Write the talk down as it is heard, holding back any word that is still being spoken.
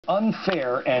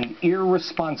Unfair and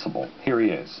irresponsible. Here he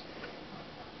is.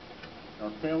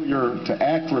 Our failure to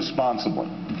act responsibly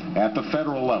at the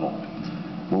federal level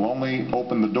will only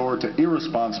open the door to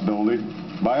irresponsibility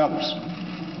by others.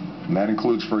 And that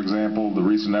includes, for example, the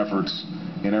recent efforts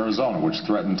in Arizona, which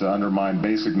threaten to undermine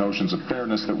basic notions of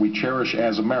fairness that we cherish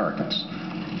as Americans,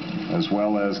 as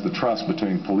well as the trust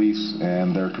between police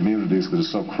and their communities that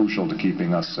is so crucial to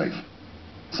keeping us safe.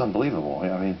 It's unbelievable.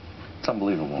 I mean, it's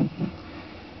unbelievable.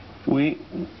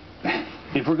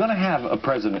 If we're going to have a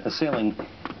president assailing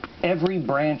every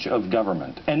branch of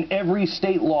government and every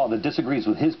state law that disagrees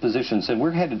with his positions, then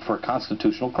we're headed for a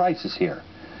constitutional crisis here.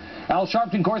 Al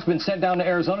Sharpton, of course, has been sent down to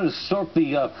Arizona to stoke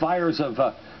the fires of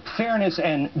fairness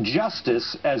and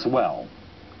justice as well.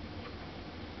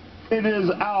 It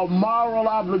is our moral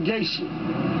obligation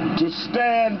to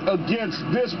stand against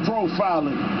this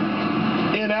profiling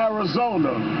in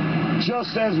Arizona,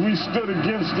 just as we stood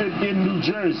against it in New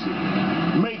Jersey.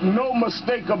 Make no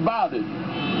mistake about it,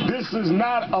 this is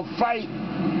not a fight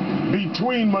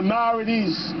between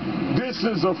minorities. This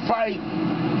is a fight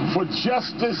for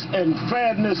justice and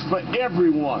fairness for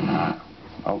everyone.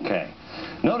 Okay.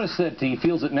 Notice that he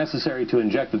feels it necessary to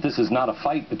inject that this is not a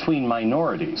fight between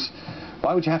minorities.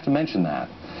 Why would you have to mention that?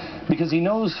 Because he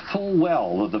knows full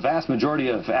well that the vast majority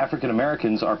of African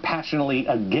Americans are passionately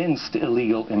against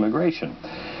illegal immigration.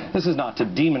 This is not to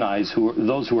demonize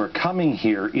those who are coming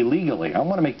here illegally. I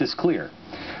want to make this clear.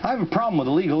 I have a problem with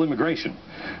illegal immigration,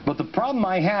 but the problem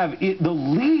I have, the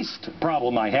least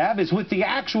problem I have, is with the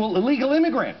actual illegal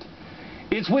immigrant.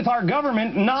 It's with our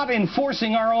government not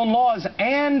enforcing our own laws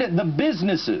and the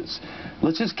businesses.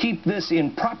 Let's just keep this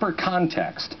in proper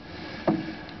context.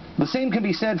 The same can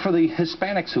be said for the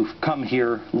Hispanics who've come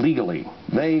here legally.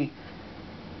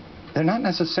 They're not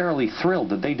necessarily thrilled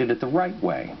that they did it the right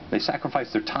way. They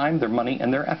sacrificed their time, their money,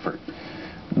 and their effort.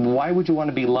 Why would you want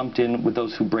to be lumped in with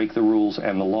those who break the rules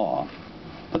and the law?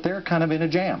 But they're kind of in a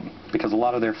jam because a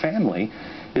lot of their family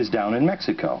is down in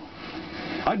Mexico.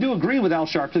 I do agree with Al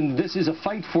Sharpton. This is a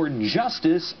fight for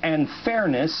justice and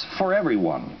fairness for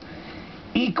everyone.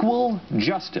 Equal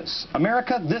justice.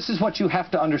 America, this is what you have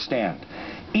to understand.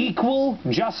 Equal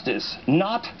justice,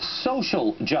 not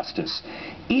social justice.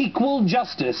 Equal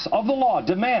justice of the law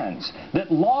demands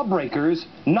that lawbreakers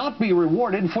not be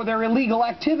rewarded for their illegal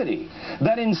activity,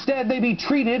 that instead they be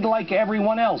treated like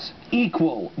everyone else.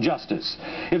 Equal justice.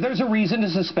 If there's a reason to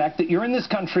suspect that you're in this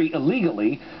country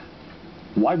illegally,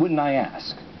 why wouldn't I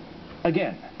ask?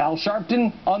 Again, Al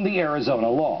Sharpton on the Arizona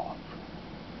law.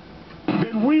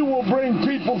 Then we will bring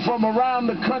people from around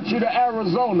the country to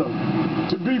Arizona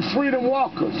to be freedom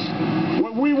walkers,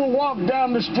 where we will walk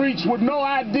down the streets with no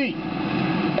ID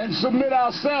and submit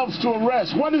ourselves to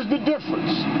arrest. What is the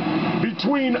difference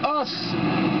between us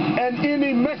and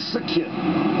any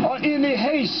Mexican or any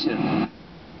Haitian?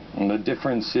 And the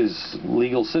difference is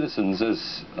legal citizens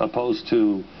as opposed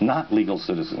to not legal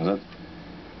citizens.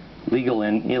 Legal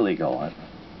and illegal.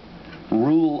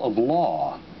 Rule of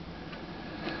law.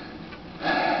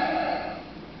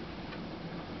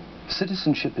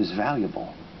 Citizenship is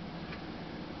valuable.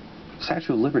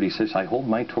 Statue of Liberty says, I hold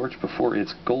my torch before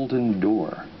its golden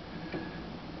door.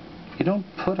 You don't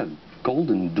put a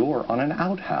golden door on an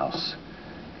outhouse.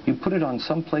 You put it on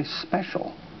someplace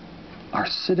special. Our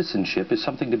citizenship is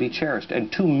something to be cherished,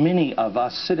 and too many of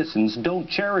us citizens don't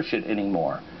cherish it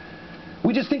anymore.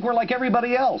 We just think we're like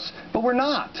everybody else, but we're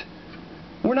not.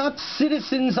 We're not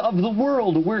citizens of the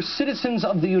world. We're citizens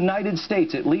of the United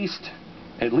States. At least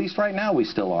right now we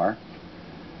still are.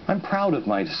 I'm proud of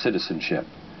my citizenship.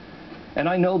 And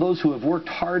I know those who have worked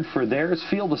hard for theirs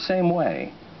feel the same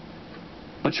way.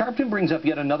 But Sharpton brings up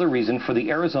yet another reason for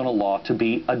the Arizona law to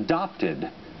be adopted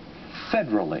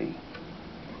federally.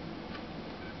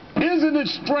 Isn't it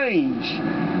strange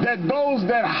that those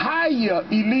that hire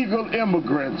illegal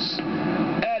immigrants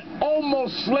at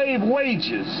almost slave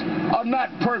wages are not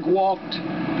perk-walked?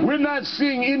 We're not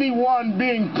seeing anyone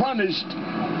being punished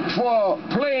for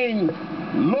playing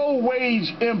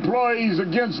low-wage employees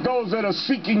against those that are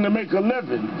seeking to make a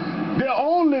living. They're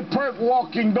only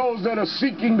perk-walking those that are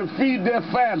seeking to feed their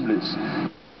families.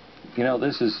 You know,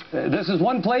 this is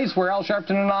one place where Al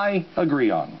Sharpton and I agree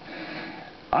on.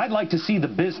 I'd like to see the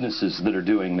businesses that are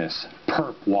doing this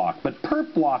perp walk, but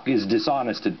perp walk is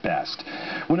dishonest at best.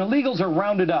 When illegals are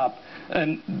rounded up,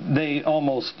 and they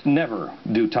almost never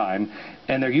do time,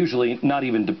 and they're usually not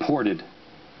even deported,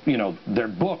 you know, they're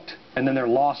booked, and then they're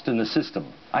lost in the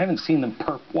system. I haven't seen them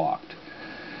perp walked.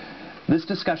 This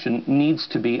discussion needs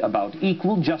to be about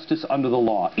equal justice under the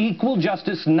law. Equal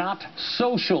justice, not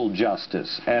social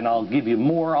justice. And I'll give you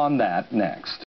more on that next.